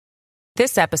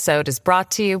This episode is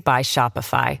brought to you by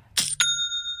Shopify.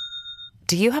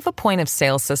 Do you have a point of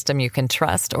sale system you can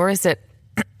trust, or is it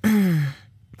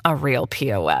a real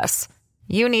POS?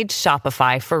 You need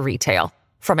Shopify for retail.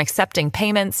 From accepting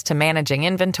payments to managing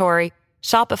inventory,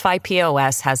 Shopify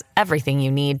POS has everything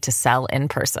you need to sell in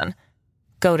person.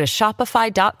 Go to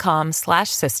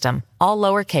shopify.com/system, all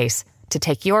lowercase, to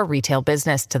take your retail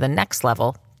business to the next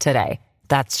level today.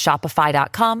 That's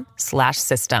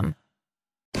shopify.com/system.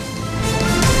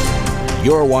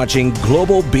 You're watching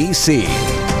Global BC.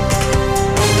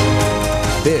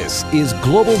 This is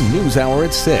Global News Hour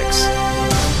at 6.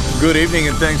 Good evening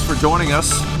and thanks for joining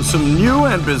us. Some new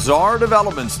and bizarre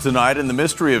developments tonight in the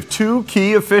mystery of two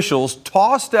key officials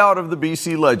tossed out of the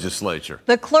BC legislature.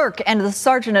 The clerk and the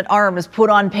sergeant-at-arms put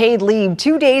on paid leave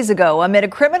 2 days ago amid a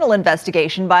criminal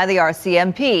investigation by the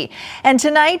RCMP. And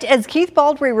tonight, as Keith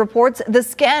Baldry reports, the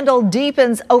scandal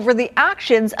deepens over the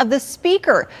actions of the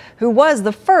Speaker, who was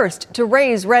the first to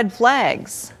raise red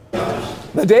flags.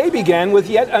 The day began with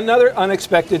yet another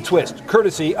unexpected twist,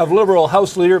 courtesy of Liberal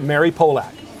House Leader Mary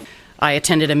Polak. I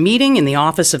attended a meeting in the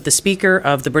office of the Speaker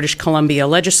of the British Columbia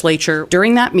Legislature.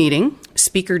 During that meeting,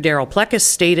 Speaker Darryl Plecas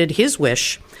stated his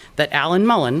wish that Alan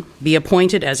Mullen be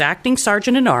appointed as acting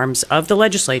Sergeant-at-Arms of the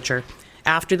Legislature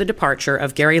after the departure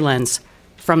of Gary Lenz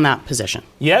from that position.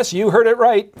 Yes, you heard it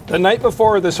right. The night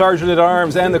before, the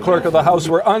Sergeant-at-Arms and the Clerk of the House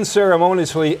were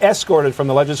unceremoniously escorted from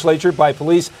the legislature by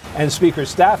police and Speaker's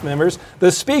staff members.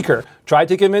 The Speaker tried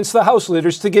to convince the House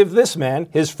leaders to give this man,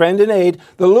 his friend and aide,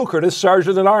 the lucrative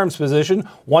Sergeant-at-Arms position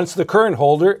once the current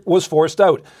holder was forced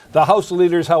out. The House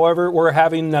leaders, however, were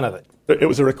having none of it. It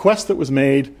was a request that was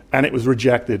made, and it was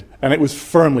rejected, and it was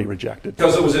firmly rejected.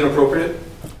 Because it was inappropriate?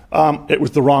 It was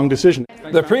the wrong decision.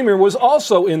 The Premier was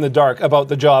also in the dark about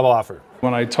the job offer.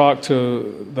 When I talked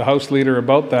to the House Leader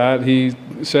about that, he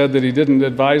said that he didn't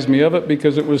advise me of it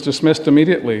because it was dismissed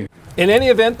immediately. In any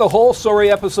event, the whole sorry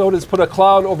episode has put a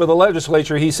cloud over the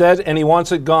legislature, he said, and he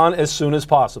wants it gone as soon as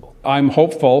possible. I'm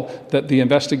hopeful that the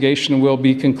investigation will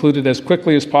be concluded as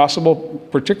quickly as possible,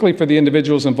 particularly for the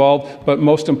individuals involved, but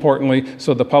most importantly,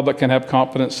 so the public can have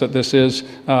confidence that this is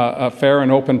a fair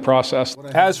and open process.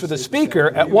 As for the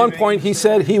Speaker, at one point he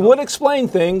said he would explain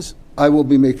things. I will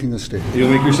be making a statement. You'll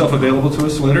make yourself available to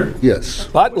us later? Yes.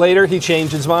 But later he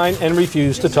changed his mind and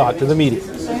refused to talk to the media.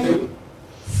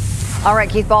 All right,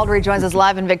 Keith Baldry joins us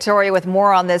live in Victoria with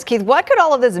more on this. Keith, what could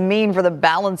all of this mean for the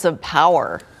balance of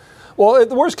power? Well,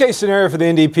 the worst case scenario for the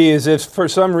NDP is if for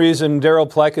some reason Darryl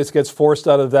Plecas gets forced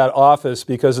out of that office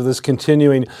because of this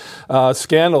continuing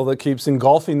scandal that keeps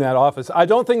engulfing that office. I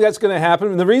don't think that's going to happen.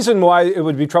 And the reason why it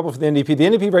would be trouble for the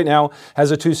NDP right now has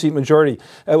a 2-seat majority.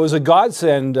 It was a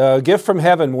godsend, a gift from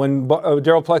heaven when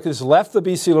Darryl Plecas left the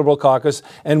BC Liberal caucus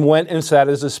and went and sat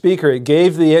as a Speaker. It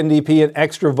gave the NDP an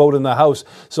extra vote in the House.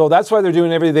 So that's why they're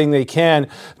doing everything they can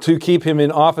to keep him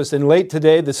in office. And late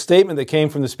today, the statement that came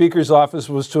from the Speaker's office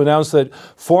was to announce that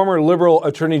former Liberal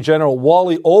Attorney General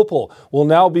Wally Opal will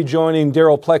now be joining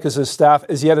Darryl Plecas' staff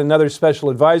as yet another special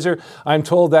advisor. I'm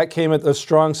told that came at the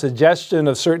strong suggestion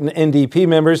of certain NDP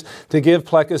members to give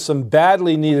Plecas some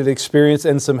badly needed experience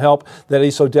and some help that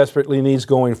he so desperately needs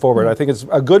going forward. I think it's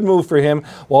a good move for him.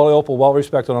 Wally Opal, well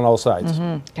respected on all sides.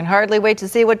 Can hardly wait to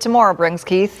see what tomorrow brings,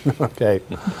 Keith. Okay.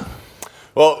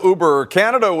 Well, Uber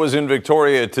Canada was in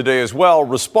Victoria today as well,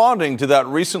 responding to that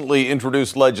recently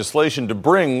introduced legislation to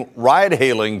bring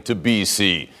ride-hailing to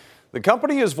BC. The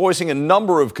company is voicing a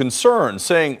number of concerns,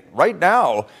 saying right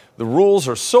now the rules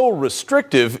are so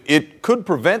restrictive it could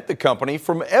prevent the company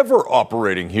from ever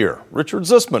operating here. Richard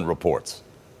Zussman reports.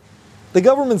 The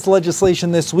government's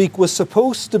legislation this week was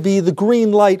supposed to be the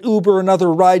green light Uber and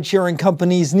other ride-sharing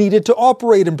companies needed to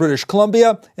operate in British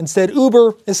Columbia. Instead,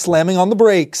 Uber is slamming on the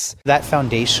brakes. That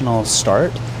foundational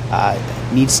start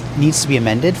needs to be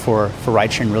amended for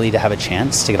ride-sharing really to have a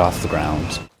chance to get off the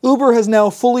ground. Uber has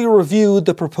now fully reviewed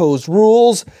the proposed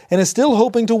rules and is still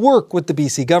hoping to work with the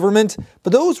BC government,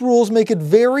 but those rules make it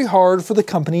very hard for the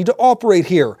company to operate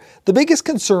here. The biggest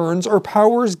concerns are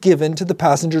powers given to the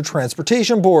Passenger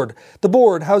Transportation Board. The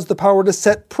board has the power to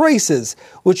set prices,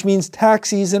 which means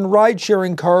taxis and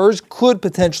ride-sharing cars could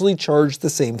potentially charge the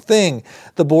same thing.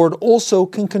 The board also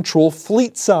can control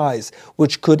fleet size,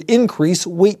 which could increase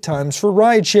wait times for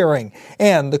ride-sharing.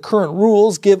 And the current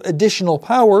rules give additional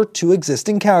power to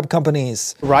existing cab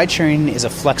companies. Ride-sharing is a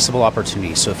flexible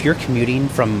opportunity, so if you're commuting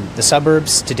from the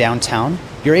suburbs to downtown,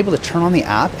 you're able to turn on the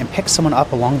app and pick someone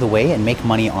up along the way and make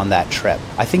money on that trip.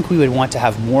 I think we would want to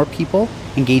have more people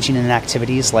engaging in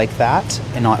activities like that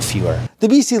and not fewer. The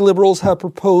BC Liberals have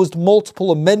proposed multiple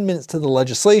amendments to the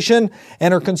legislation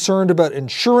and are concerned about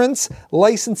insurance,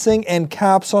 licensing, and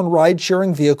caps on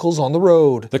ride-sharing vehicles on the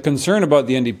road. The concern about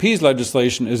the NDP's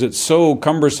legislation is it's so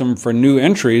cumbersome for new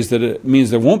entries that it means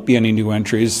there won't be any new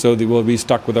entries, so they will be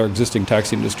stuck with our existing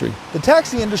taxi industry. The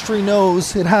taxi industry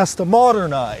knows it has to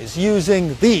modernize,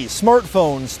 using these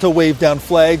smartphones to wave down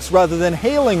flags rather than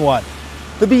hailing one.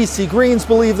 The BC Greens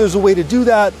believe there's a way to do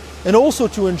that and also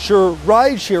to ensure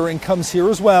ride-sharing comes here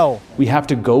as well. We have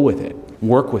to go with it,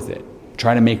 work with it,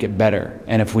 try to make it better.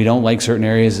 And if we don't like certain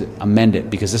areas, amend it,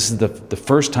 because this is the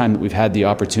first time that we've had the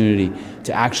opportunity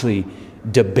to actually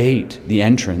debate the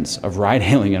entrance of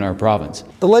ride-hailing in our province.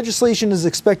 The legislation is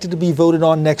expected to be voted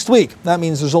on next week. That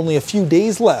means there's only a few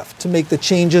days left to make the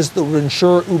changes that would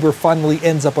ensure Uber finally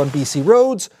ends up on BC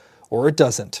roads, or it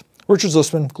doesn't. Richard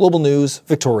Zussman, Global News,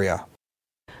 Victoria.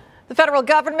 The federal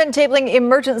government tabling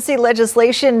emergency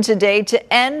legislation today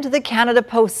to end the Canada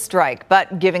Post strike,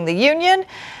 but giving the union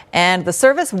and the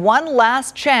service one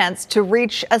last chance to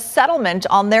reach a settlement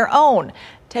on their own.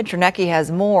 Ted Chernecki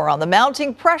has more on the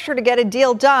mounting pressure to get a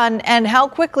deal done and how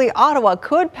quickly Ottawa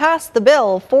could pass the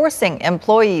bill forcing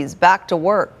employees back to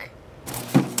work.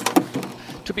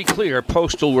 To be clear,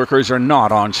 postal workers are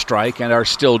not on strike and are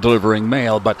still delivering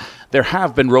mail, but there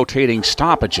have been rotating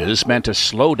stoppages meant to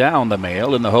slow down the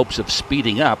mail in the hopes of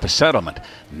speeding up a settlement.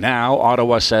 Now,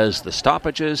 Ottawa says the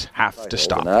stoppages have to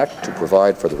stop. An act to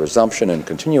provide for the resumption and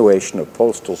continuation of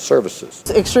postal services.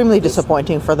 It's extremely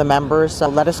disappointing for the members.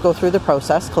 Let us go through the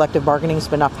process. Collective bargaining has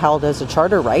been upheld as a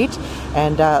charter right,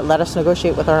 and let us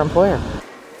negotiate with our employer.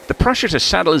 The pressure to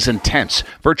settle is intense.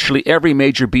 Virtually every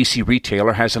major BC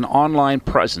retailer has an online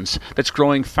presence that's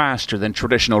growing faster than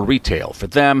traditional retail. For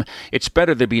them, it's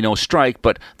better there be no strike,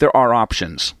 but there are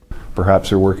options. Perhaps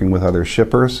they're working with other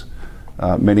shippers.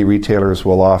 Many retailers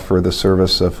will offer the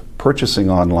service of purchasing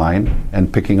online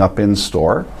and picking up in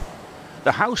store.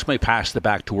 The House may pass the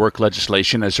back-to-work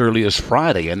legislation as early as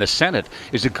Friday, and the Senate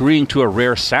is agreeing to a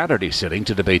rare Saturday sitting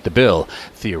to debate the bill.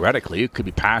 Theoretically, it could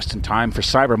be passed in time for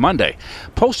Cyber Monday.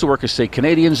 Postal workers say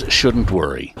Canadians shouldn't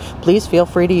worry. Please feel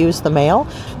free to use the mail.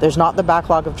 There's not the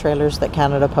backlog of trailers that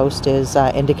Canada Post is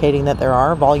indicating that there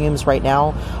are. Volumes right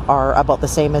now are about the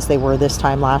same as they were this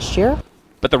time last year.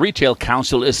 But the Retail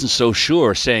Council isn't so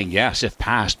sure, saying yes, if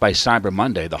passed by Cyber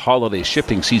Monday, the holiday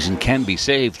shipping season can be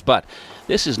saved. But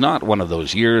this is not one of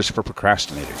those years for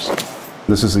procrastinators.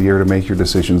 This is the year to make your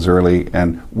decisions early,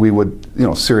 and we would,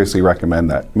 seriously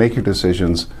recommend that. Make your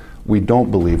decisions. We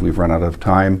don't believe we've run out of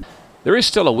time. There is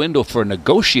still a window for a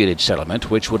negotiated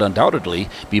settlement, which would undoubtedly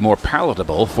be more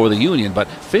palatable for the union. But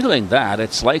failing that,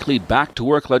 it's likely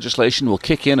back-to-work legislation will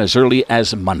kick in as early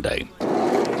as Monday.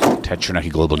 Ted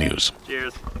Chernecki, Global News.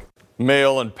 Cheers.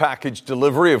 Mail and package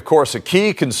delivery, of course, a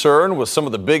key concern with some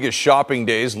of the biggest shopping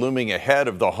days looming ahead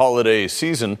of the holiday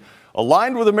season.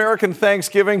 Aligned with American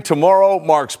Thanksgiving, tomorrow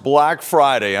marks Black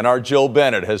Friday, and our Jill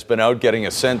Bennett has been out getting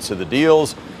a sense of the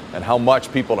deals and how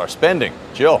much people are spending.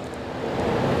 Jill.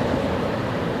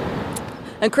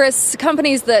 And Chris,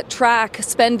 companies that track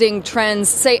spending trends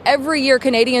say every year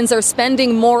Canadians are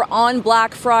spending more on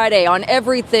Black Friday on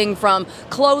everything from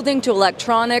clothing to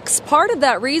electronics. Part of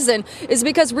that reason is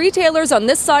because retailers on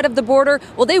this side of the border,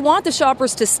 well, they want the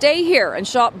shoppers to stay here and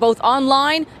shop both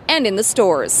online and in the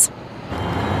stores.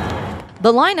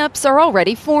 The lineups are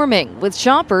already forming, with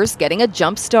shoppers getting a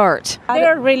jump start.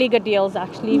 They're really good deals,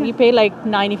 actually. We pay like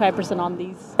 95% on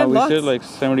these. We did like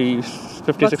 50,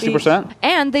 60%.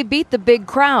 And they beat the big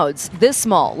crowds. This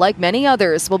mall, like many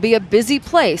others, will be a busy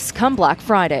place come Black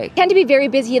Friday. Tend to be very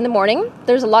busy in the morning.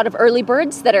 There's a lot of early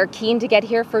birds that are keen to get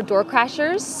here for door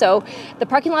crashers. So the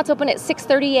parking lot's open at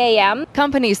 6:30 a.m.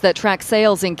 Companies that track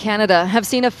sales in Canada have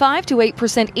seen a 5 to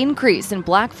 8% increase in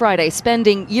Black Friday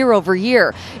spending year over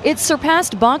year. It's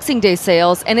surpassed Boxing Day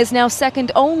sales and is now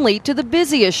second only to the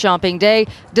busiest shopping day,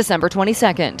 December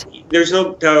 22nd. There's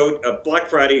no doubt Black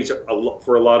Friday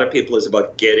for a lot of people is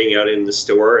about getting out in the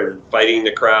store and fighting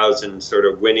the crowds and sort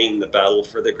of winning the battle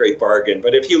for the great bargain.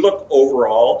 But if you look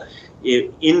overall,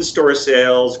 in-store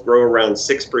sales grow around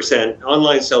 6%.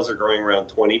 Online sales are growing around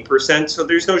 20%. So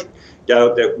there's no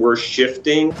doubt that we're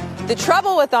shifting. The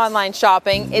trouble with online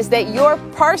shopping is that your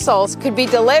parcels could be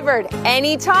delivered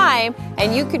anytime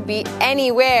and you could be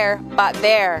anywhere but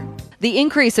there. The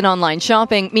increase in online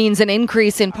shopping means an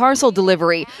increase in parcel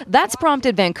delivery. That's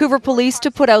prompted Vancouver police to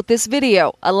put out this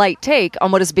video, a light take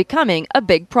on what is becoming a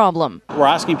big problem. We're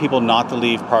asking people not to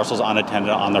leave parcels unattended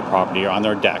on their property or on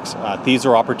their decks. Thieves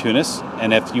are opportunists,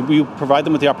 and if you provide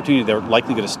them with the opportunity, they're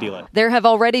likely going to steal it. There have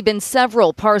already been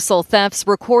several parcel thefts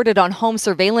recorded on home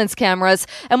surveillance cameras,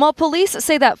 and while police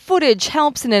say that footage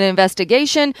helps in an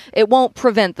investigation, it won't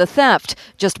prevent the theft.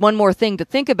 Just one more thing to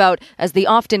think about as the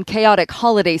often chaotic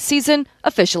holiday season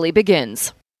officially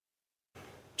begins.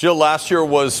 Jill, last year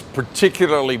was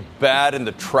particularly bad in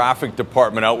the traffic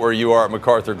department out where you are at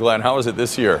MacArthur Glen. How is it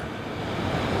this year?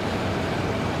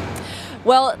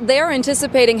 Well, they're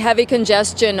anticipating heavy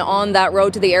congestion on that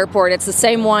road to the airport. It's the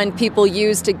same one people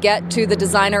use to get to the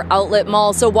Designer Outlet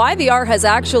Mall. So YVR has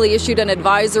actually issued an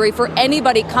advisory for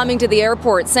anybody coming to the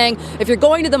airport saying, if you're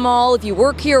going to the mall, if you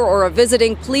work here or are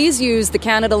visiting, please use the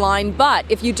Canada Line. But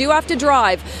if you do have to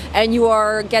drive and you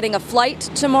are getting a flight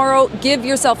tomorrow, give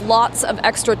yourself lots of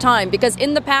extra time. Because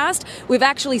in the past, we've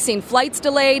actually seen flights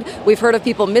delayed. We've heard of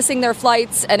people missing their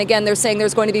flights. And again, they're saying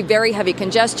there's going to be very heavy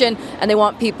congestion and they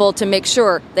want people to make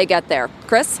sure they get there.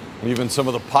 Chris? Even some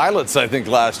of the pilots, I think,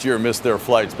 last year missed their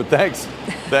flights. But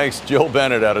thanks, Jill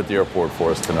Bennett out at the airport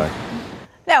for us tonight.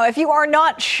 Now, if you are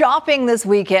not shopping this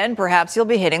weekend, perhaps you'll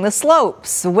be hitting the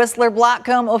slopes. Whistler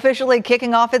Blackcomb officially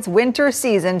kicking off its winter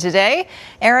season today.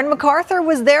 Aaron MacArthur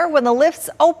was there when the lifts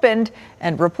opened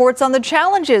and reports on the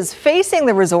challenges facing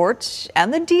the resort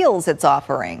and the deals it's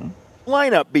offering.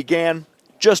 Lineup began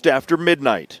just after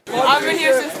midnight. I've been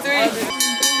here since 3.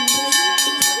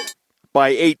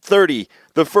 By 8:30,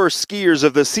 the first skiers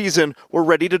of the season were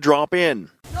ready to drop in.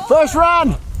 First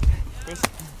run!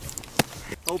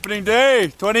 Opening day,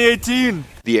 2018.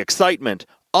 The excitement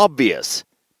obvious,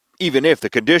 even if the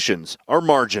conditions are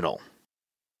marginal.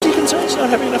 Are you concerned not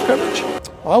having enough coverage?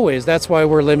 Always. That's why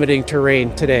we're limiting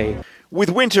terrain today. With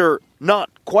winter not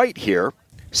quite here,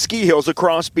 ski hills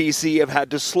across BC have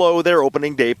had to slow their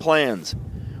opening day plans.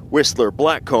 Whistler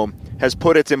Blackcomb has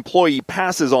put its employee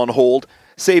passes on hold,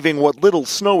 saving what little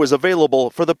snow is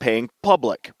available for the paying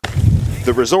public.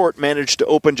 The resort managed to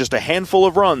open just a handful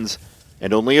of runs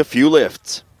and only a few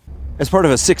lifts. As part of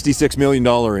a $66 million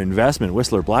investment,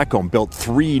 Whistler Blackcomb built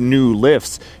 3 new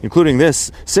lifts, including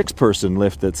this 6-person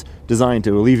lift that's designed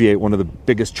to alleviate one of the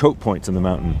biggest choke points in the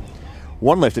mountain.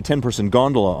 One lift, a 10-person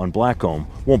gondola on Blackcomb,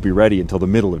 won't be ready until the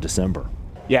middle of December.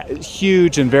 Yeah, it's a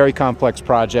huge and very complex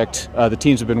project. The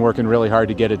teams have been working really hard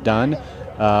to get it done.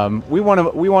 We want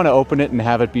to open it and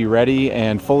have it be ready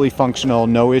and fully functional,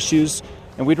 no issues.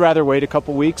 And we'd rather wait a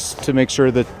couple weeks to make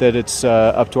sure that it's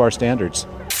up to our standards.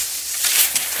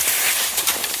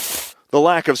 The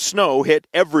lack of snow hit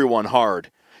everyone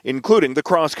hard, including the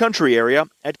cross-country area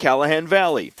at Callahan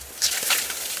Valley.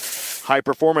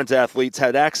 High-performance athletes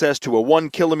had access to a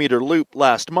 1-kilometer loop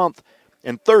last month,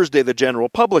 and Thursday the general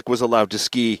public was allowed to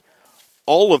ski.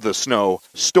 All of the snow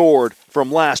stored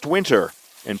from last winter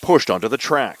and pushed onto the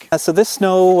track. So this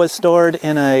snow was stored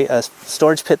in a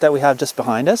storage pit that we have just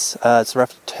behind us. It's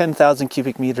roughly 10,000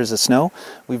 cubic meters of snow.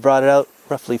 We brought it out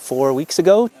roughly 4 weeks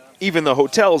ago. Even the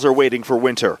hotels are waiting for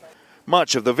winter.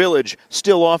 Much of the village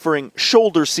still offering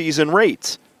shoulder season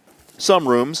rates. Some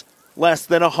rooms less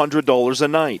than $100 a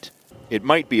night. It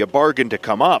might be a bargain to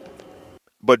come up,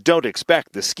 but don't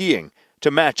expect the skiing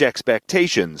to match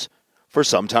expectations for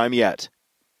some time yet.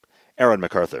 Aaron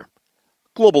MacArthur,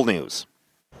 Global News.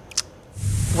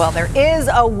 Well, there is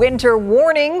a winter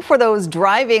warning for those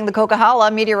driving the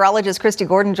Coquihalla. Meteorologist Christy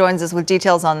Gordon joins us with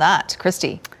details on that.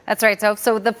 Christy. That's right.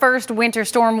 So the first winter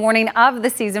storm warning of the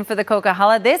season for the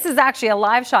Coquihalla. This is actually a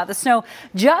live shot. The snow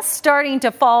just starting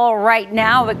to fall right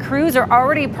now, but crews are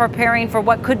already preparing for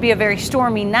what could be a very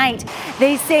stormy night.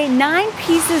 They say 9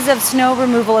 pieces of snow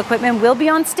removal equipment will be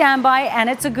on standby, and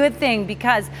it's a good thing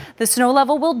because the snow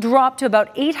level will drop to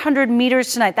about 800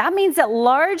 meters tonight. That means that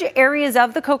large areas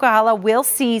of the Coquihalla will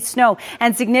see snow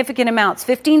and significant amounts,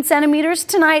 15 centimeters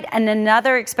tonight and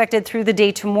another expected through the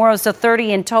day tomorrow, so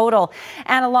 30 in total.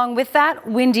 And along with that,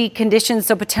 windy conditions,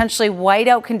 so potentially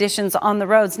whiteout conditions on the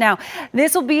roads. Now,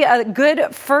 this will be a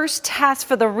good first test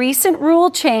for the recent rule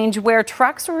change where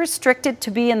trucks were restricted to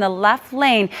be in the left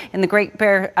lane in the Great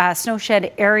Bear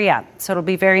Snowshed area. So it'll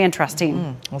be very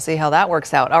interesting. We'll see how that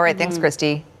works out. All right, thanks,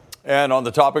 Christy. And on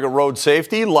the topic of road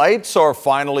safety, lights are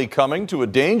finally coming to a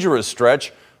dangerous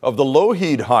stretch of the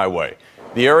Lougheed Highway.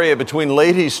 The area between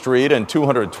Leahy Street and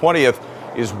 220th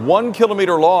is 1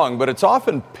 kilometer long, but it's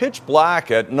often pitch black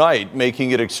at night,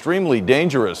 making it extremely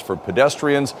dangerous for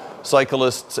pedestrians,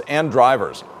 cyclists, and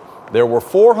drivers. There were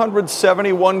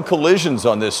 471 collisions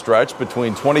on this stretch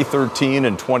between 2013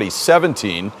 and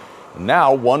 2017, And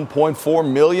now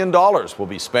 $1.4 million will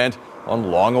be spent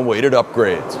on long-awaited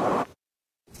upgrades.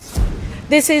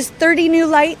 This is 30 new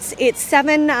lights. It's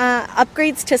 7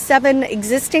 upgrades to 7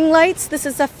 existing lights. This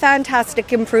is a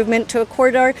fantastic improvement to a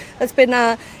corridor that's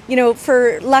been,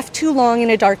 for left too long in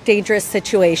a dark, dangerous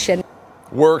situation.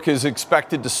 Work is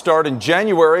expected to start in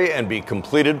January and be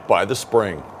completed by the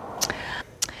spring.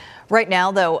 Right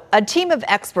now, though, a team of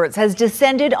experts has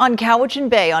descended on Cowichan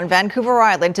Bay on Vancouver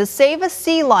Island to save a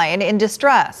sea lion in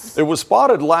distress. It was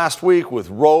spotted last week with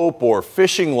rope or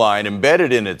fishing line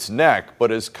embedded in its neck, but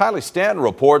as Kylie Stanton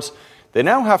reports, they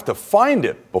now have to find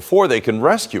it before they can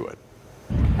rescue it.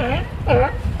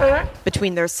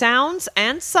 Between their sounds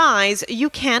and size, you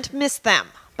can't miss them.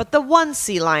 But the one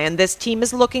sea lion this team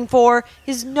is looking for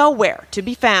is nowhere to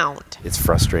be found. It's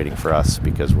frustrating for us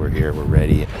because we're here, we're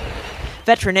ready.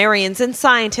 Veterinarians and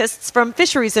scientists from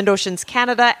Fisheries and Oceans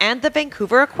Canada and the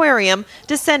Vancouver Aquarium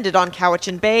descended on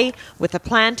Cowichan Bay with a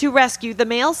plan to rescue the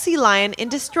male sea lion in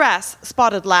distress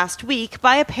spotted last week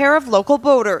by a pair of local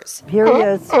boaters. Here he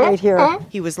is, right here.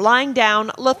 He was lying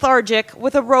down, lethargic,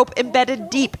 with a rope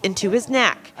embedded deep into his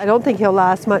neck. I don't think he'll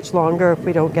last much longer if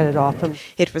we don't get it off him.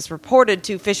 It was reported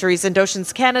to Fisheries and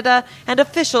Oceans Canada and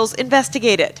officials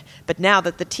investigated. But now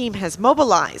that the team has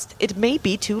mobilized, it may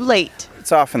be too late.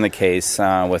 It's often the case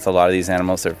with a lot of these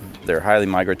animals. They're highly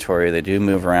migratory. They do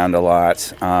move around a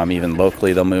lot. Even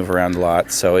locally, they'll move around a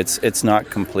lot. So it's not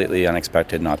completely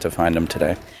unexpected not to find them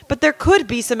today. But there could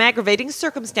be some aggravating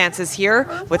circumstances here,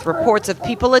 with reports of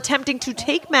people attempting to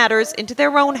take matters into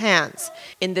their own hands.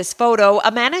 In this photo,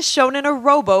 a man is shown in a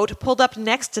rowboat pulled up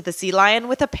next to the sea lion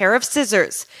with a pair of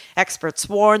scissors. Experts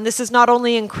warn this is not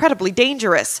only incredibly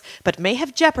dangerous, but may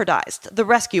have jeopardized the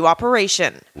rescue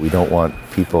operation. We don't want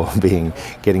people getting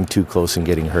too close and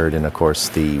getting hurt, and of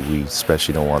course we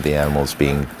especially don't want the animals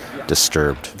being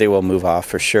disturbed. They will move off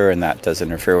for sure, and that does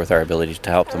interfere with our ability to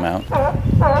help them out.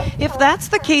 If that's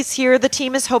the case here, the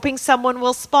team is hoping someone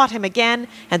will spot him again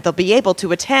and they'll be able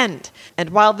to attend.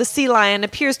 And while the sea lion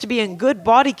appears to be in good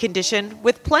body condition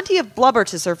with plenty of blubber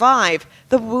to survive,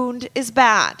 the wound is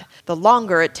bad. The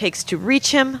longer it takes to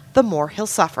reach him, the more he'll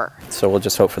suffer. So we'll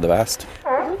just hope for the best.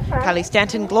 Kylie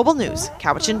Stanton, Global News,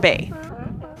 Cowichan Bay.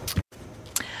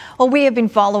 Well, we have been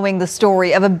following the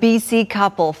story of a BC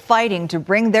couple fighting to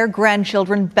bring their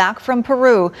grandchildren back from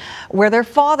Peru, where their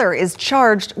father is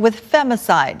charged with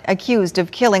femicide, accused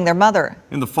of killing their mother.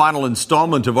 In the final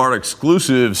installment of our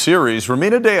exclusive series,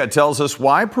 Romina Dea tells us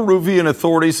why Peruvian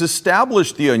authorities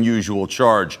established the unusual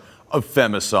charge of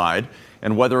femicide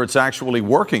and whether it's actually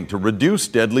working to reduce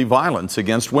deadly violence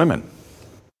against women.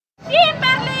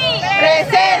 Kimberly!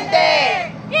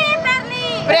 Presente!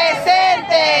 Kimberly!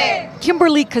 Presente!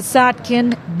 Kimberly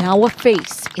Kasatkin, now a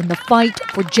face in the fight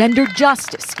for gender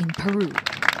justice in Peru.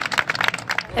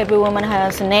 Every woman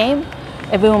has a name,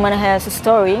 every woman has a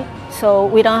story, so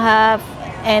we don't have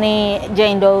any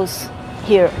Jane Does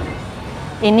here.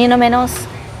 In Ni No Menos,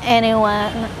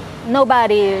 anyone,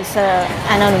 nobody is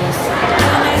anonymous.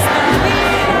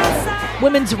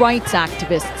 Women's rights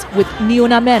activists with Ni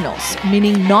Una Menos,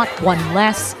 meaning not one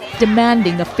less,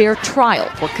 demanding a fair trial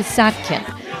for Kasatkin.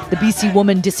 The BC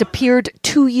woman disappeared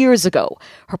 2 years ago.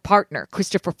 Her partner,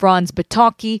 Christopher Franz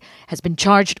Bataki, has been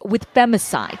charged with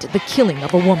femicide, the killing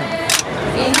of a woman.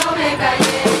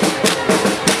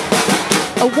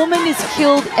 A woman is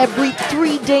killed every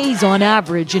 3 days on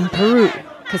average in Peru.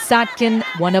 Kasatkin,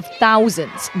 one of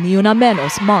thousands Ni Una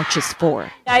Menos marches for.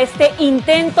 Este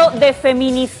intento de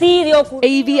feminicidio.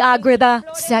 Avi Agreda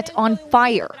set on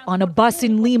fire on a bus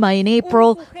in Lima in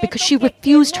April because she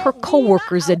refused her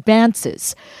co-workers'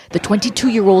 advances. The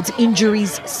 22-year-old's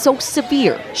injuries so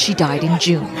severe, she died in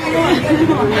June.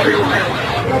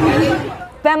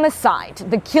 Femicide,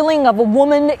 the killing of a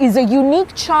woman, is a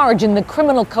unique charge in the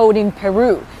criminal code in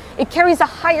Peru. It carries a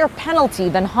higher penalty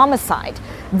than homicide.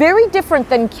 Very different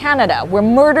than Canada, where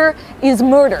murder is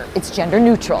murder. It's gender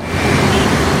neutral.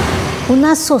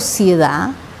 Una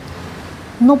sociedad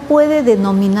no puede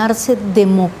denominarse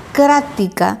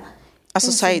democrática. A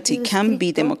society can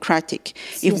be democratic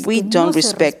if we don't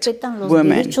respect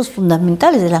women.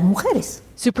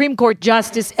 Supreme Court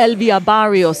Justice Elvia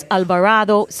Barrios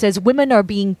Alvarado says women are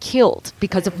being killed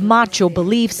because of macho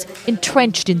beliefs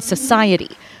entrenched in society.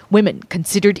 Women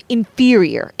considered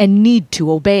inferior and need to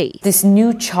obey. This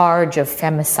new charge of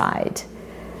femicide,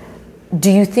 do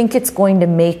you think it's going to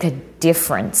make a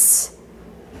difference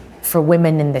for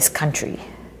women in this country?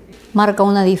 Marca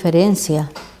una diferencia.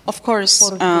 Of course,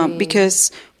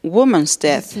 because woman's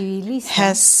death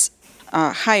has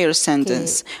a higher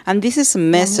sentence. And this is a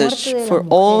message for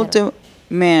all the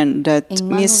men that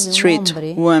mistreat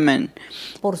women,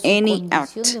 any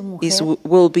act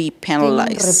will be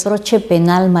penalized.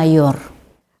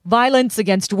 Violence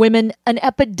against women, an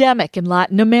epidemic in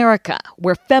Latin America,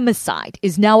 where femicide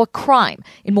is now a crime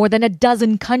in more than a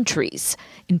dozen countries.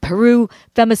 In Peru,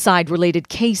 femicide-related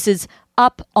cases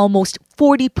up almost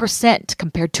 40%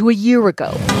 compared to a year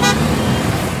ago.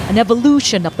 An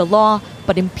evolution of the law,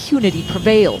 but impunity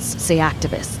prevails, say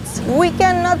activists. We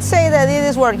cannot say that it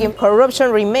is working.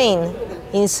 Corruption remains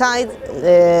inside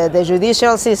the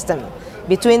judicial system,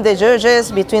 between the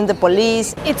judges, between the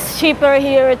police. It's cheaper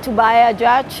here to buy a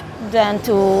judge than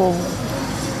to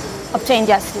obtain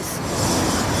justice.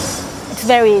 It's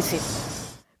very easy.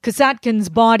 Kasatkin's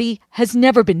body has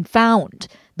never been found.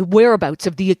 The whereabouts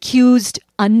of the accused,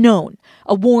 unknown.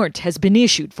 A warrant has been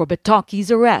issued for Bataki's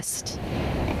arrest.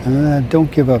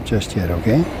 Don't give up just yet,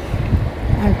 okay?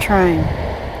 I'm trying.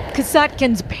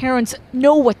 Kasatkin's parents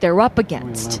know what they're up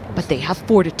against, but they have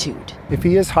fortitude. If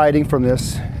he is hiding from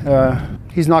this,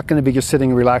 he's not going to be just sitting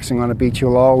and relaxing on a beach.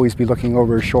 He'll always be looking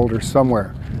over his shoulder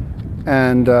somewhere.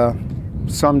 And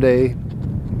someday,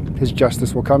 his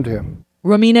justice will come to him.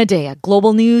 Romina Dea,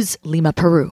 Global News, Lima,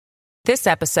 Peru. This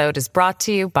episode is brought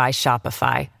to you by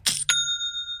Shopify.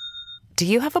 Do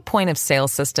you have a point of sale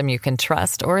system you can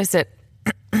trust, or is it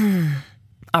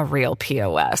a real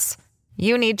POS?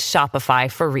 You need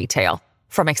Shopify for retail.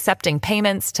 From accepting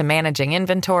payments to managing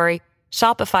inventory,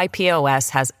 Shopify POS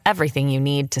has everything you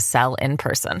need to sell in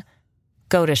person.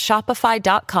 Go to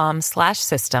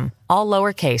shopify.com/system, all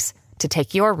lowercase, to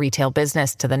take your retail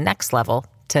business to the next level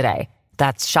today.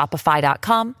 That's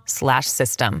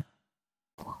shopify.com/system.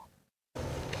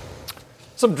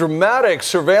 Some dramatic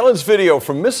surveillance video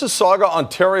from Mississauga,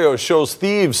 Ontario shows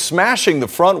thieves smashing the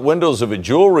front windows of a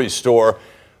jewelry store.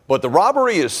 But the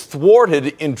robbery is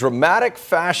thwarted in dramatic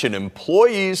fashion.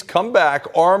 Employees come back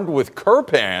armed with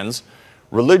kirpans,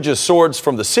 religious swords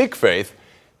from the Sikh faith.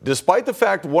 Despite the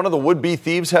fact one of the would-be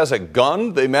thieves has a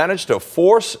gun, they managed to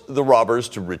force the robbers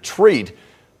to retreat.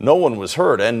 No one was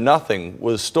hurt and nothing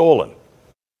was stolen.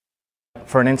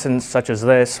 For an instance such as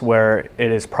this, where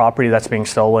it is property that's being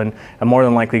stolen and more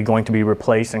than likely going to be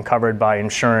replaced and covered by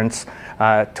insurance,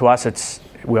 to us,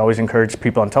 we always encourage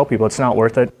people and tell people it's not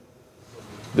worth it.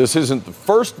 This isn't the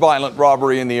first violent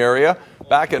robbery in the area.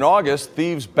 Back in August,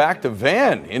 thieves backed a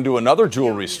van into another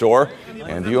jewelry store,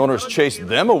 and the owners chased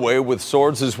them away with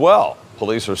swords as well.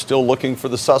 Police are still looking for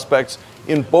the suspects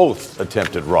in both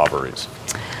attempted robberies.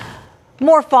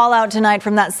 More fallout tonight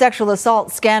from that sexual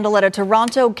assault scandal at a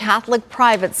Toronto Catholic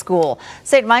private school.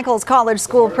 St. Michael's College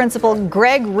School Principal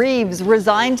Greg Reeves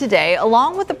resigned today,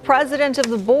 along with the president of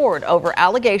the board, over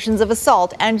allegations of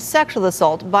assault and sexual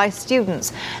assault by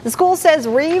students. The school says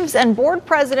Reeves and board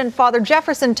president Father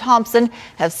Jefferson Thompson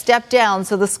have stepped down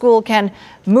so the school can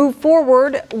move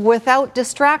forward without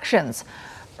distractions.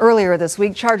 Earlier this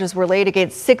week, charges were laid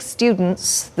against 6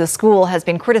 students. The school has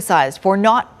been criticized for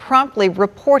not promptly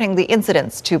reporting the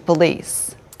incidents to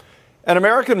police. An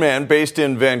American man based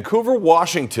in Vancouver,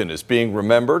 Washington, is being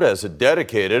remembered as a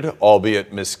dedicated,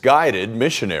 albeit misguided,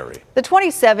 missionary. The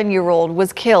 27-year-old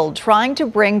was killed trying to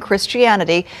bring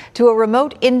Christianity to a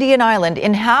remote Indian island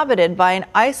inhabited by an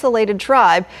isolated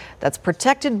tribe that's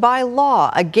protected by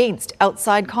law against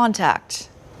outside contact.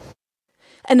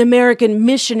 An American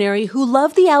missionary who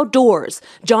loved the outdoors,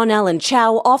 John Allen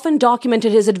Chow often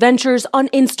documented his adventures on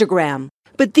Instagram.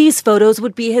 But these photos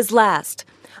would be his last.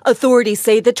 Authorities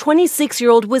say the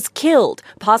 26-year-old was killed,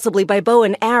 possibly by bow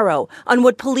and arrow, on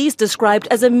what police described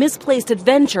as a misplaced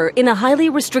adventure in a highly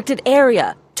restricted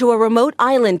area to a remote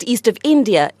island east of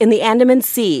India in the Andaman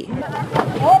Sea.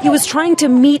 He was trying to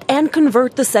meet and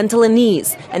convert the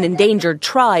Sentinelese, an endangered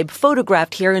tribe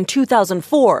photographed here in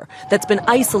 2004 that's been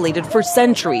isolated for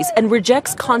centuries and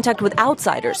rejects contact with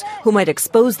outsiders who might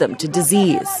expose them to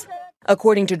disease.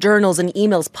 According to journals and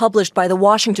emails published by the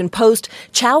Washington Post,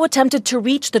 Chow attempted to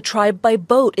reach the tribe by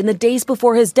boat in the days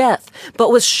before his death,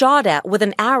 but was shot at with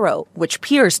an arrow, which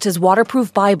pierced his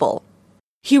waterproof Bible.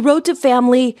 He wrote to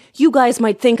family, "You guys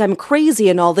might think I'm crazy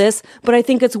and all this, but I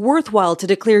think it's worthwhile to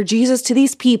declare Jesus to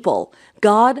these people.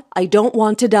 God, I don't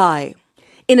want to die."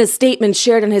 In a statement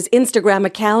shared on his Instagram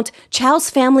account,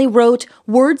 Chow's family wrote,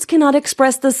 "Words cannot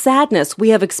express the sadness we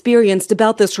have experienced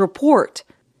about this report.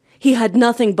 He had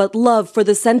nothing but love for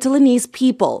the Sentinelese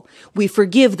people. We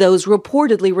forgive those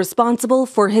reportedly responsible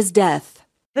for his death."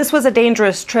 This was a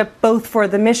dangerous trip both for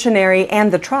the missionary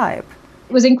and the tribe.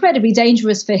 It was incredibly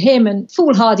dangerous for him and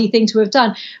foolhardy thing to have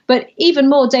done, but even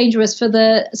more dangerous for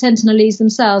the Sentinelese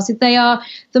themselves. They are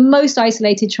the most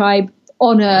isolated tribe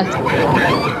on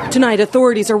Earth. Tonight,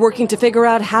 authorities are working to figure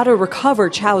out how to recover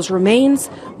Chow's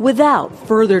remains without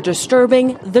further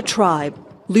disturbing the tribe.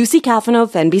 Lucy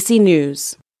Kafanoff, NBC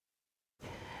News.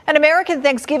 An American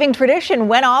Thanksgiving tradition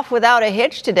went off without a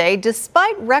hitch today,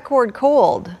 despite record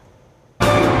cold.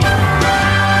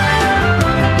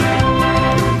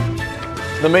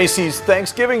 The Macy's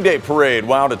Thanksgiving Day Parade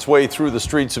wound its way through the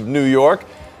streets of New York.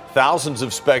 Thousands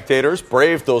of spectators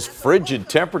braved those frigid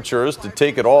temperatures to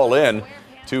take it all in.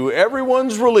 To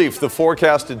everyone's relief, the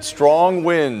forecasted strong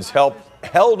winds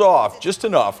held off just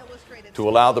enough to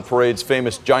allow the parade's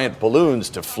famous giant balloons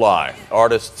to fly.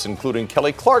 Artists including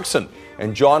Kelly Clarkson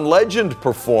and John Legend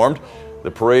performed.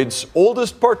 The parade's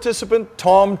oldest participant,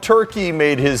 Tom Turkey,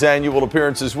 made his annual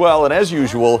appearance as well. And as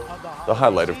usual, the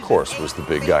highlight, of course, was the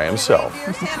big guy himself.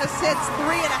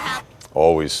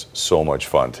 Always so much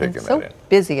fun taking that in.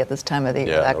 Busy at this time of the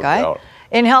year, that no guy. doubt.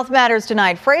 In Health Matters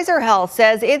tonight, Fraser Health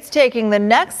says it's taking the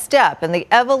next step in the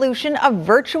evolution of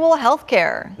virtual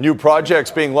healthcare. New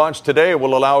projects being launched today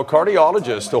will allow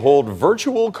cardiologists to hold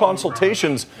virtual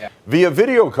consultations via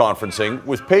video conferencing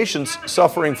with patients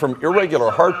suffering from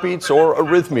irregular heartbeats or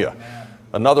arrhythmia.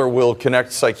 Another will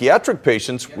connect psychiatric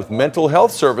patients with mental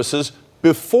health services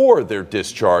before they're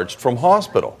discharged from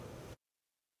hospital.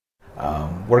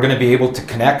 We're going to be able to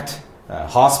connect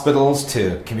hospitals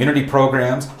to community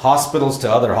programs, hospitals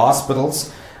to other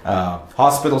hospitals,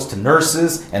 hospitals to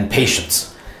nurses and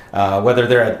patients, whether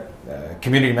they're at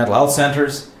community mental health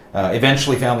centers,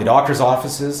 eventually family doctors'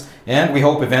 offices, and we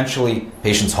hope eventually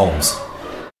patients' homes.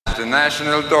 The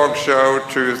National Dog Show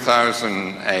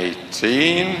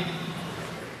 2018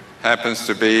 happens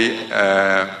to be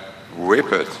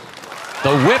Whippet.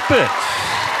 The Whippet.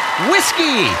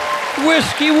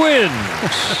 Whiskey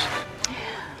wins.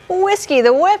 Whiskey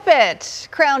the Whippet,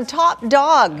 crowned top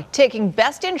dog, taking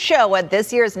best in show at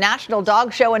this year's National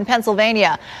Dog Show in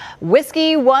Pennsylvania.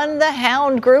 Whiskey won the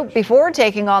Hound group before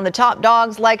taking on the top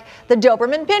dogs like the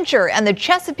Doberman Pinscher and the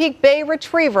Chesapeake Bay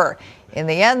Retriever. In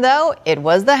the end, though, it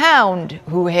was the Hound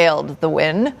who hailed the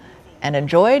win and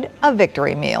enjoyed a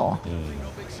victory meal.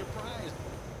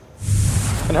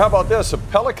 And how about this? A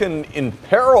pelican in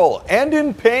peril and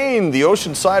in pain. The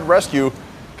Oceanside Rescue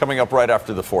coming up right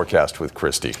after the forecast with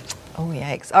Christy. Oh,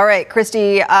 yikes. All right,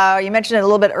 Christy, you mentioned it a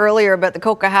little bit earlier, but the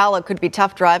Coquihalla could be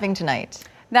tough driving tonight.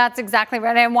 That's exactly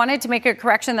right. I wanted to make a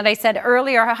correction that I said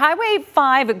earlier. Highway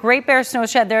 5, Great Bear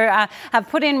Snowshed, they have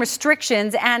put in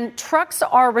restrictions, and trucks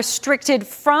are restricted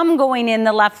from going in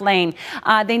the left lane.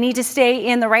 They need to stay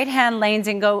in the right-hand lanes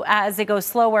and go as they go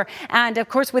slower. And, of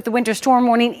course, with the winter storm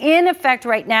warning in effect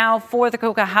right now for the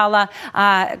Coquihalla,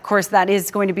 of course, that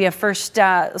is going to be a first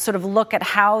sort of look at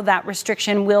how that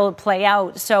restriction will play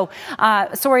out. So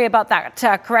sorry about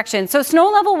that correction. So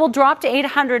snow level will drop to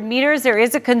 800 meters. There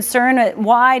is a concern at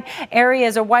wide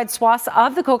areas or wide swaths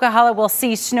of the Coquihalla will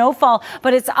see snowfall,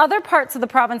 but it's other parts of the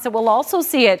province that will also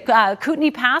see it. Kootenay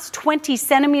Pass, 20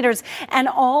 centimeters, and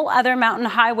all other mountain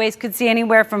highways could see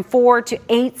anywhere from 4 to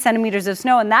 8 centimeters of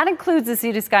snow, and that includes the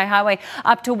Sea to Sky Highway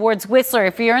up towards Whistler.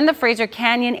 If you're in the Fraser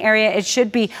Canyon area, it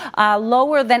should be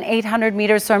lower than 800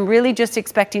 meters, so I'm really just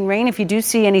expecting rain. If you do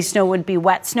see any snow, it would be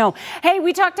wet snow. Hey,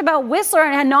 we talked about Whistler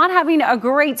and not having a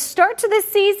great start to this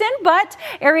season, but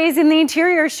areas in the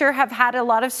interior sure have had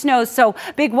a lot of snow. So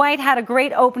Big White had a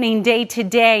great opening day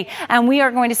today, and we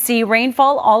are going to see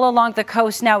rainfall all along the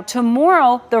coast. Now,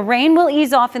 tomorrow, the rain will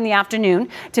ease off in the afternoon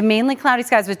to mainly cloudy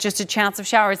skies with just a chance of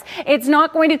showers. It's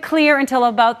not going to clear until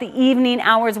about the evening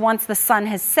hours once the sun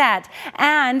has set.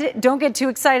 And don't get too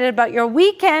excited about your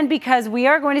weekend, because we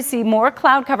are going to see more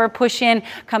cloud cover push in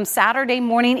come Saturday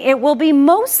morning. It will be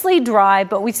mostly dry,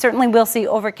 but we certainly will see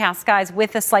overcast skies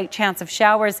with a slight chance of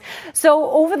showers.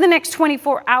 So over the next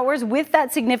 24 hours, with that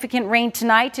significant rain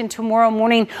tonight and tomorrow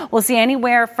morning, we'll see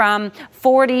anywhere from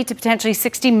 40 to potentially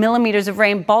 60 millimeters of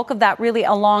rain, bulk of that really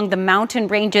along the mountain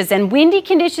ranges, and windy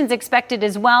conditions expected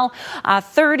as well.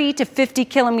 30 to 50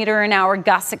 kilometer an hour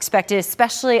gusts expected,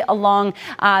 especially along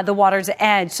the water's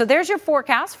edge. So there's your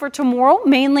forecast for tomorrow,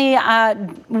 mainly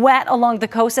wet along the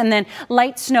coast and then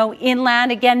light snow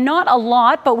inland. Again, not a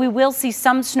lot, but we will see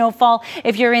some snowfall.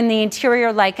 If you're in the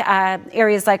interior, like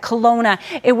areas like Kelowna,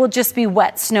 it will just be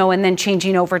wet snow and then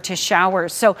changing over to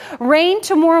showers. So rain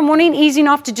tomorrow morning, easing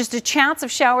off to just a chance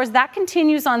of showers. That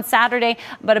continues on Saturday,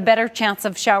 but a better chance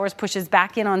of showers pushes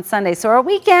back in on Sunday. So our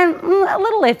weekend, a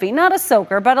little iffy, not a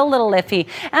soaker, but a little iffy.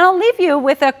 And I'll leave you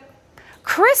with a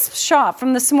crisp shot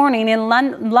from this morning in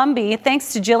Lumby.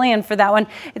 Thanks to Jillian for that one.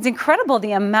 It's incredible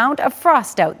the amount of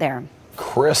frost out there.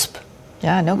 Crisp.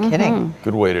 Yeah, no kidding.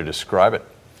 Good way to describe it.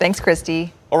 Thanks,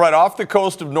 Christy. All right, off the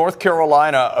coast of North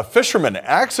Carolina, a fisherman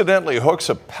accidentally hooks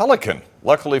a pelican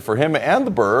Luckily for him and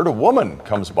the bird, a woman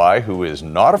comes by who is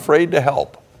not afraid to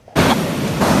help.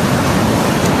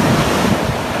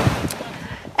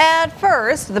 At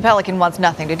first, the pelican wants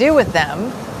nothing to do with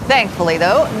them. Thankfully,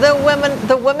 though,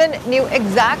 the woman knew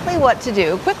exactly what to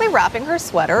do, quickly wrapping her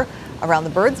sweater around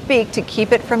the bird's beak to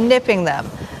keep it from nipping them.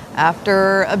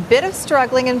 After a bit of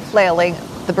struggling and flailing,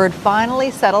 the bird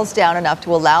finally settles down enough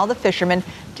to allow the fisherman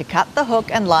to cut the hook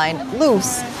and line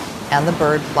loose, and the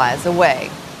bird flies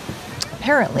away.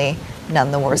 Apparently,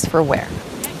 none the worse for wear.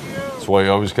 That's why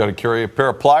you always got to carry a pair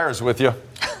of pliers with you.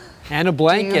 And a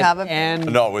blanket. Do you have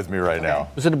and not with me right now.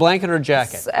 Was it a blanket or a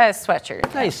jacket? A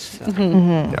sweatshirt. Nice.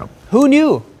 Yeah. Who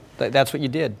knew that's what you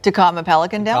did? To calm a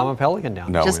pelican down? Calm a pelican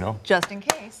down. Now we know. Just in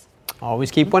case.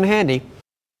 Always keep one handy.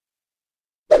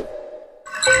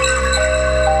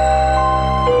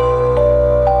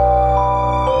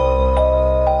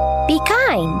 Be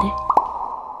kind.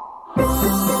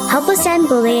 Help us end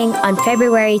bullying on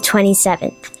February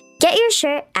 27th. Get your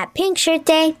shirt at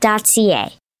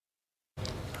pinkshirtday.ca.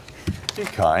 Be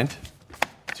kind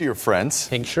to your friends.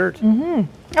 Pink shirt. Mm-hmm.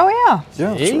 Oh, yeah.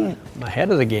 Yeah, that's right. I'm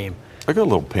ahead of the game. I got a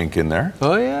little pink in there.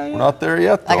 Oh, yeah. We're not there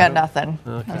yet, though. I got nothing.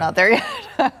 Okay. I'm not there yet.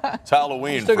 It's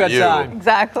Halloween Still for got you. time.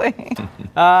 Exactly.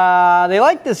 They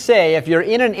like to say if you're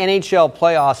in an NHL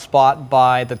playoff spot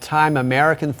by the time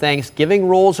American Thanksgiving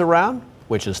rolls around,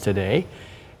 which is today,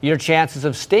 your chances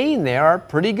of staying there are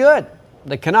pretty good.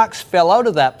 The Canucks fell out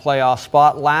of that playoff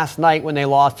spot last night when they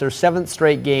lost their 7th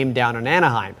straight game down in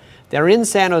Anaheim. They're in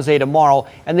San Jose tomorrow,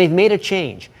 and they've made a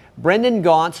change. Brendan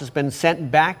Gaunce has been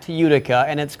sent back to Utica,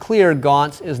 and it's clear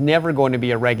Gaunce is never going to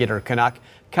be a regular Canuck.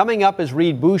 Coming up is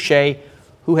Reed Boucher,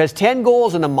 who has 10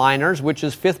 goals in the minors, which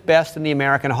is 5th best in the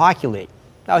American Hockey League.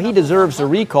 Now, he deserves a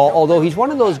recall, although he's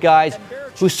one of those guys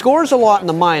who scores a lot in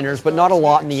the minors, but not a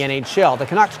lot in the NHL. The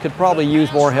Canucks could probably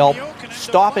use more help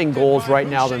stopping goals right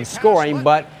now than scoring,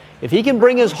 but if he can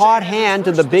bring his hot hand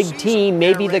to the big team,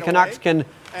 maybe the Canucks can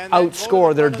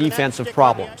outscore their defensive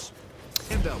problems.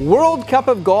 World Cup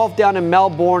of Golf down in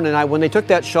Melbourne, and when they took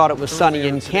that shot, it was sunny,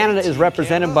 and Canada is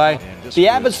represented by the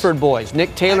Abbotsford boys,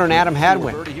 Nick Taylor and Adam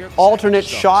Hadwin. Alternate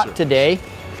shot today.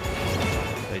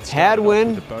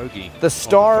 Hadwin, the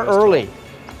star early.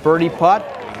 Birdie putt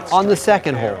on the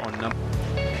second hole.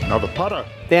 Another putter.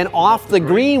 Then off the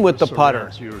green with the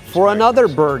putter for another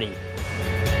birdie.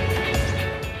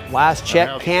 Last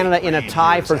check, Canada in a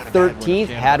tie for 13th.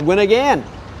 Hadwin again.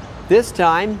 This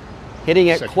time, hitting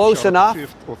it close enough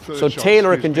so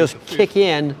Taylor can just kick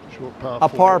in a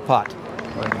par putt.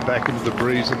 Back into the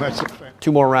breeze, and that's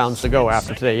 2 more rounds to go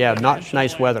after today. Yeah, not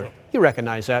nice weather. You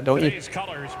recognize that, don't you,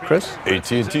 Chris?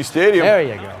 AT&T Stadium. There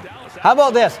you go. How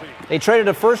about this? They traded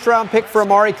a first-round pick for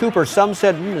Amari Cooper. Some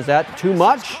said, is that too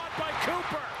much?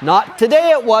 Not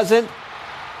today, it wasn't.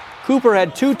 Cooper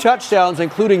had 2 touchdowns,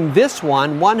 including this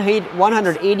one,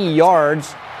 180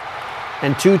 yards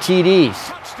and 2 TDs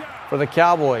for the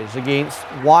Cowboys against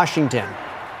Washington.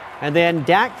 And then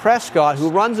Dak Prescott, who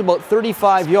runs about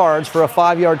 35 yards for a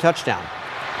 5-yard touchdown.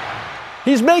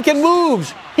 He's making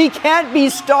moves. He can't be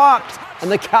stopped.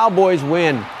 And the Cowboys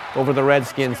win over the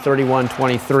Redskins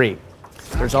 31-23.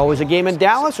 There's always a game in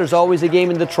Dallas. There's always a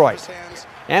game in Detroit.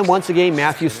 And once again,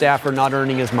 Matthew Stafford not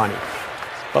earning his money.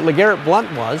 But LeGarrette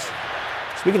Blount was.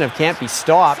 Speaking of can't be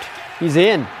stopped, he's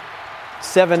in.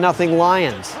 7-0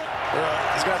 Lions.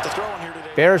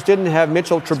 Bears didn't have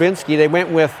Mitchell Trubisky. They went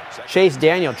with Chase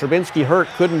Daniel. Trubisky hurt,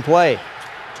 couldn't play.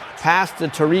 Pass to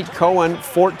Tariq Cohen,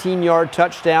 14-yard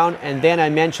touchdown. And then I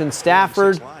mentioned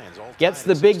Stafford gets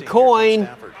the big coin.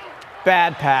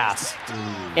 Bad pass.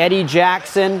 Eddie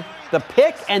Jackson, the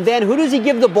pick. And then who does he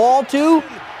give the ball to?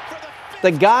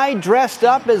 The guy dressed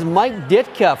up as Mike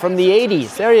Ditka from the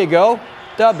 80s. There you go.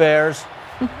 The Bears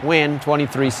win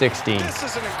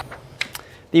 23-16.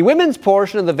 The women's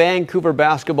portion of the Vancouver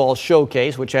Basketball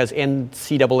Showcase, which has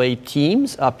NCAA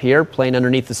teams up here playing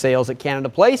underneath the sails at Canada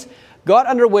Place, got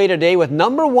underway today with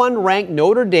number 1 ranked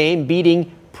Notre Dame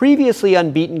beating previously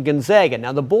unbeaten Gonzaga.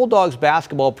 Now, the Bulldogs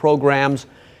basketball programs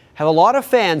have a lot of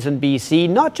fans in BC,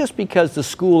 not just because the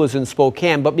school is in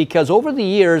Spokane, but because over the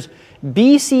years,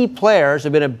 BC players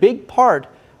have been a big part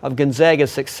of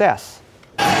Gonzaga's success.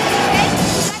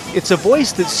 It's a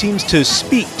voice that seems to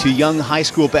speak to young high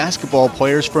school basketball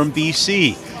players from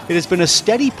BC. It has been a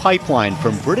steady pipeline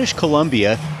from British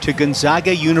Columbia to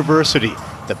Gonzaga University,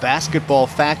 the basketball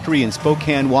factory in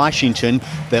Spokane, Washington,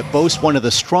 that boasts one of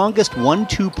the strongest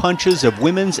 1-2 punches of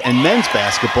women's and men's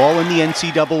basketball in the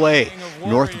NCAA.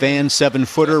 North Van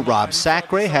 7-footer Rob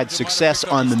Sacre had success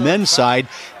on the men's side,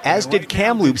 as did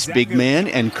Kamloops big man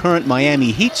and current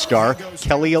Miami Heat star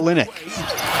Kelly Olynyk.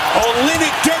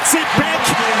 Olynyk gets it back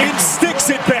and sticks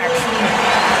it back.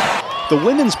 The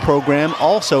women's program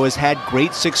also has had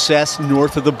great success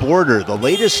north of the border. The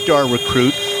latest star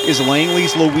recruit is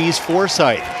Langley's Louise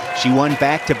Forsyth. She won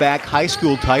back-to-back high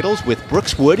school titles with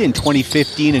Brookswood in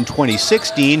 2015 and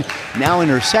 2016. Now in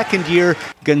her second year,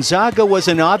 Gonzaga was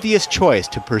an obvious choice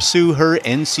to pursue her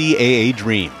NCAA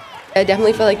dream. I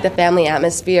definitely feel like the family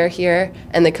atmosphere here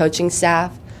and the coaching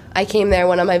staff. I came there,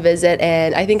 went on my visit,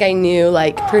 and I think I knew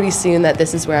pretty soon that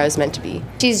this is where I was meant to be.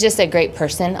 She's just a great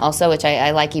person also, which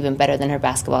I like even better than her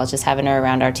basketball, just having her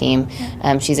around our team.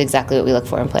 She's exactly what we look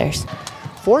for in players.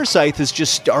 Forsyth is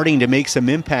just starting to make some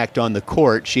impact on the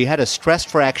court. She had a stress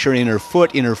fracture in her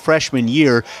foot in her freshman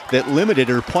year that limited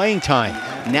her playing time.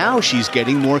 Now she's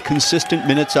getting more consistent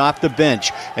minutes off the bench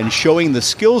and showing the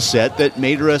skill set that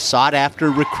made her a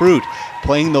sought-after recruit.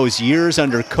 Playing those years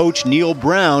under Coach Neil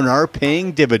Brown are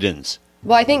paying dividends.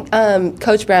 Well, I think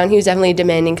Coach Brown, he was definitely a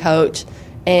demanding coach,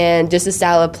 and just the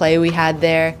style of play we had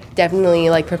there definitely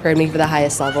prepared me for the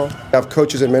highest level. Have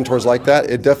coaches and mentors like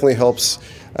that, it definitely helps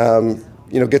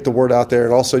get the word out there,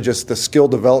 and also just the skill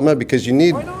development, because you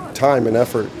need time and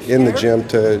effort in the gym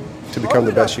to become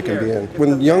the best you can be in.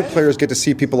 When young players get to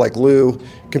see people like Lou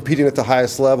competing at the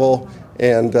highest level,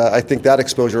 and I think that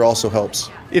exposure also helps.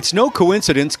 It's no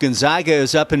coincidence Gonzaga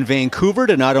is up in Vancouver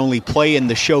to not only play in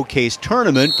the Showcase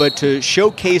tournament, but to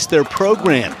showcase their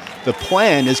program. The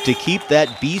plan is to keep that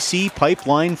BC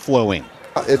pipeline flowing.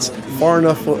 It's far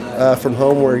enough from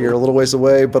home where you're a little ways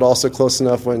away, but also close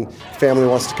enough when family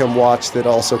wants to come watch that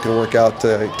also can work out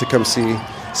to come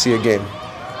see a game.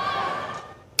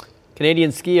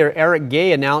 Canadian skier Eric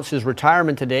Gay announced his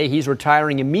retirement today. He's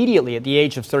retiring immediately at the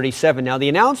age of 37. Now, the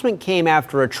announcement came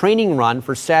after a training run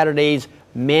for Saturday's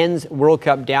Men's World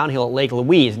Cup downhill at Lake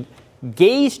Louise.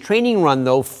 Gay's training run,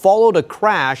 though, followed a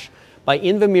crash by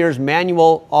Invermere's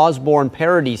Manuel Osborne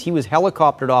Paradis. He was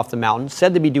helicoptered off the mountain,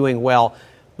 said to be doing well,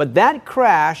 but that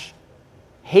crash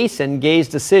hastened Gay's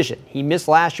decision. He missed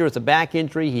last year with a back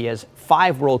injury. He has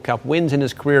 5 World Cup wins in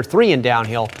his career, 3 in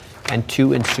downhill and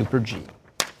 2 in Super G.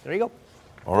 There you go.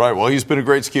 All right. Well, he's been a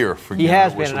great skier. He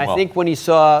has been, and I think when he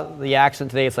saw the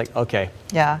accident today, it's like, okay,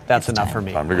 yeah, that's enough for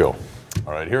me. Time to go.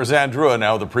 All right, here's Andrew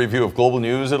now with a preview of Global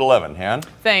News at 11. Han?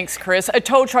 Thanks, Chris. A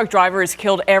tow truck driver is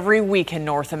killed every week in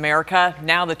North America.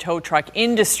 Now the tow truck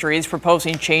industry is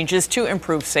proposing changes to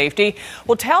improve safety.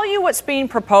 We'll tell you what's being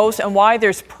proposed and why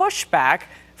there's pushback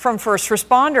from first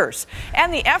responders.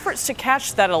 And the efforts to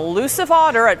catch that elusive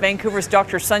otter at Vancouver's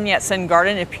Dr. Sun Yat-sen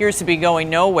Garden appears to be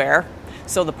going nowhere.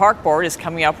 So the park board is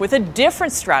coming up with a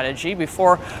different strategy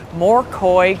before more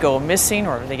koi go missing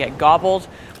or they get gobbled.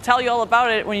 We'll tell you all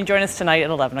about it when you join us tonight at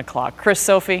 11 o'clock. Chris,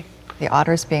 Sophie. The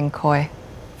otter's being coy.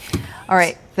 All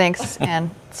right. Thanks,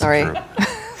 Anne. Sorry.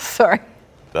 Sorry.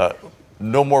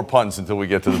 No more puns until we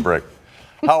get to the break.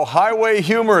 How highway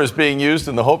humor is being used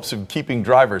in the hopes of keeping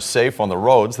drivers safe on the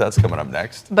roads. That's coming up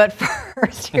next. But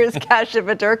first, here's Kasia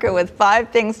Badurka with 5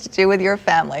 things to do with your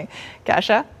family.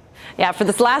 Kasia? Yeah, for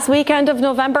this last weekend of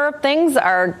November, things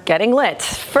are getting lit.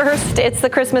 First, it's the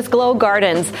Christmas Glow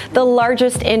Gardens, the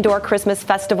largest indoor Christmas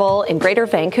festival in Greater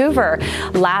Vancouver.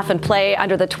 Laugh and play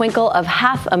under the twinkle of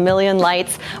 500,000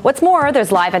 lights. What's more,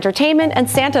 there's live entertainment and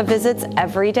Santa visits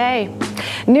every day.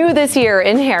 New this year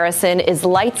in Harrison is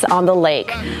Lights on the Lake.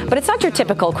 But it's not your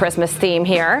typical Christmas theme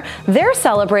here. They're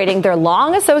celebrating their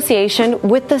long association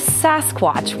with the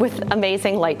Sasquatch with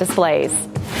amazing light displays.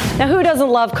 Now, who doesn't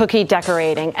love cookie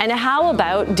decorating? And how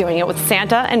about doing it with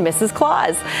Santa and Mrs.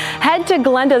 Claus? Head to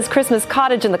Glenda's Christmas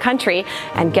Cottage in the country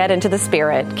and get into the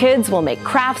spirit. Kids will make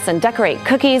crafts and decorate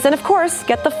cookies and, of course,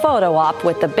 get the photo op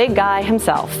with the big guy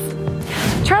himself.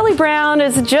 Charlie Brown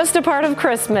is just a part of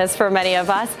Christmas for many of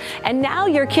us, and now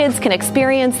your kids can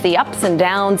experience the ups and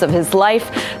downs of his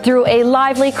life through a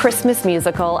lively Christmas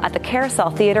musical at the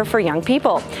Carousel Theatre for Young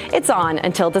People. It's on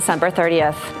until December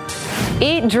 30th.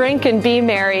 Eat, drink, and be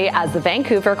merry as the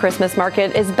Vancouver Christmas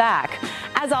Market is back.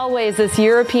 As always, this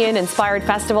European-inspired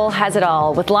festival has it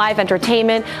all, with live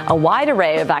entertainment, a wide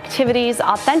array of activities,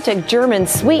 authentic German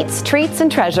sweets, treats,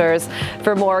 and treasures.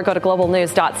 For more, go to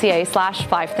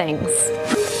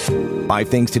globalnews.ca/5things. 5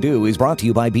 Things to Do is brought to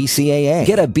you by BCAA.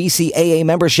 Get a BCAA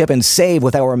membership and save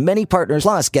with our many partners,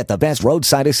 plus get the best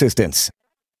roadside assistance.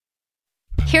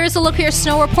 Here's a look at your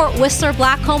snow report. Whistler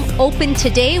Blackcomb opened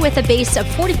today with a base of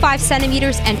 45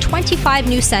 centimeters and 25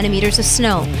 new centimeters of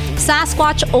snow.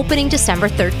 Sasquatch opening December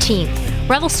 13th.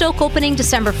 Revelstoke opening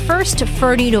December 1st.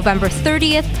 Ferdy November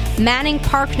 30th. Manning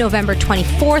Park November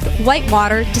 24th.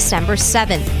 Whitewater December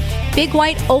 7th. Big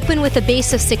White open with a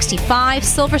base of 65.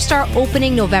 Silver Star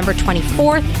opening November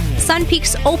 24th. Sun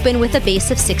Peaks open with a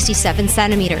base of 67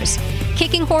 centimeters.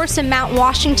 Kicking Horse in Mount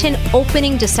Washington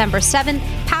opening December 7th.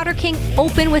 Powder King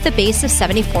open with a base of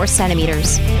 74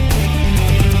 centimeters.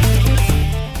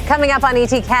 Coming up on ET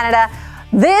Canada,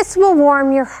 this will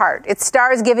warm your heart. It's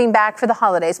stars giving back for the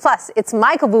holidays. Plus, it's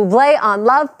Michael Bublé on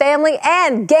Love, Family,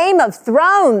 and Game of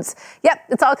Thrones. Yep,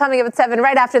 it's all coming up at 7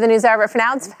 right after the news hour. But for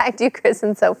now, it's back to you, Chris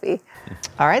and Sophie.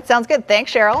 All right, sounds good.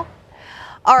 Thanks, Cheryl.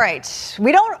 All right,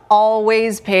 we don't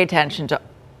always pay attention to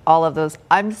all of those.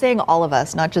 I'm saying all of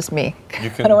us, not just me. I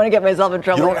don't want to get myself in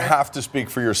trouble. You don't have to speak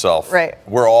for yourself. Right.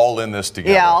 We're all in this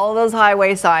together. Yeah, all of those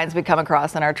highway signs we come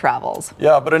across in our travels.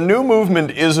 Yeah, but a new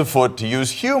movement is afoot to use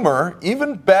humor,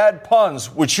 even bad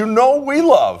puns, which you know we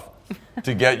love,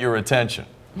 to get your attention.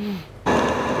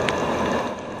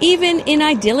 Even in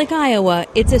idyllic Iowa,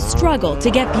 it's a struggle to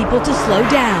get people to slow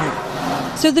down.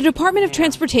 So the Department of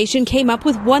Transportation came up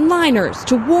with one-liners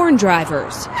to warn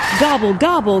drivers. Gobble,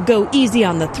 gobble, go easy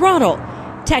on the throttle.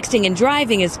 Texting and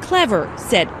driving is clever,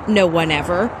 said no one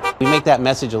ever. We make that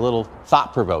message a little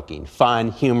thought-provoking, fun,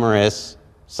 humorous.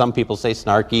 Some people say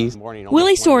snarky.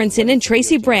 Willie Sorensen and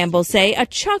Tracy Bramble say a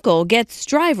chuckle gets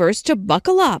drivers to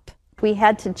buckle up. We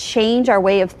had to change our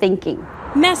way of thinking.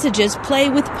 Messages play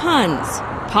with puns.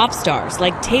 Pop stars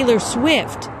like Taylor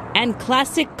Swift and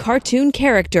classic cartoon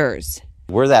characters.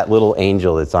 We're that little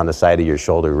angel that's on the side of your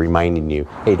shoulder reminding you,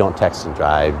 hey, don't text and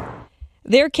drive.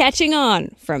 They're catching on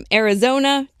from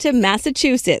Arizona to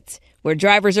Massachusetts, where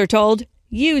drivers are told,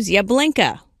 use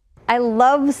Yablinka. I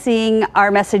love seeing our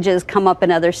messages come up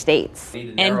in other states.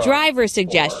 And driver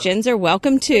suggestions are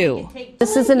welcome too.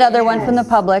 This is another one from the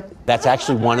public. That's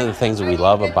actually one of the things that we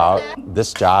love about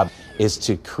this job is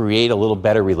to create a little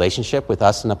better relationship with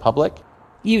us and the public.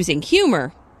 Using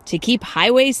humor to keep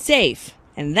highways safe.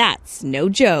 And that's no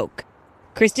joke.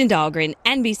 Kristen Dahlgren,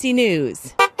 NBC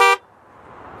News.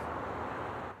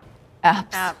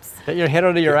 Apps. Get your head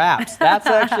out of your apps. That's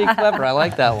actually clever. I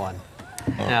like that one.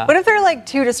 Yeah. What if they're like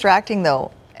too distracting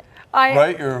though?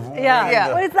 Right?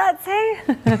 Yeah. What does that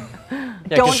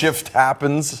say? Shift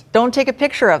happens. Don't take a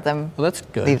picture of them. Well, that's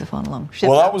good. Leave the phone alone.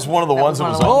 Well, that was one of the ones that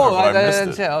was on there, but I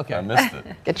missed it. Okay. I missed it.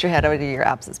 Get your head out of your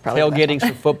apps is probably Tailgating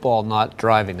for football, not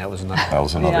driving. That was another.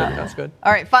 Yeah. That's good.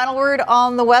 All right, final word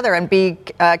on the weather, and be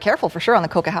careful for sure on the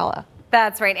Coquihalla.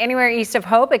 That's right. Anywhere east of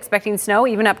Hope, expecting snow,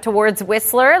 even up towards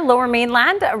Whistler. Lower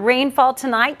mainland, rainfall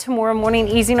tonight. Tomorrow morning,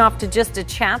 easing off to just a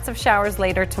chance of showers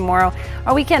later tomorrow.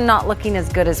 Our weekend not looking as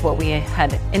good as what we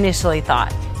had initially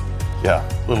thought. Yeah,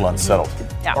 a little unsettled.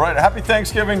 Yeah. All right, happy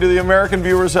Thanksgiving to the American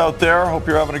viewers out there. Hope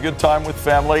you're having a good time with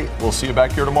family. We'll see you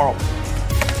back here tomorrow.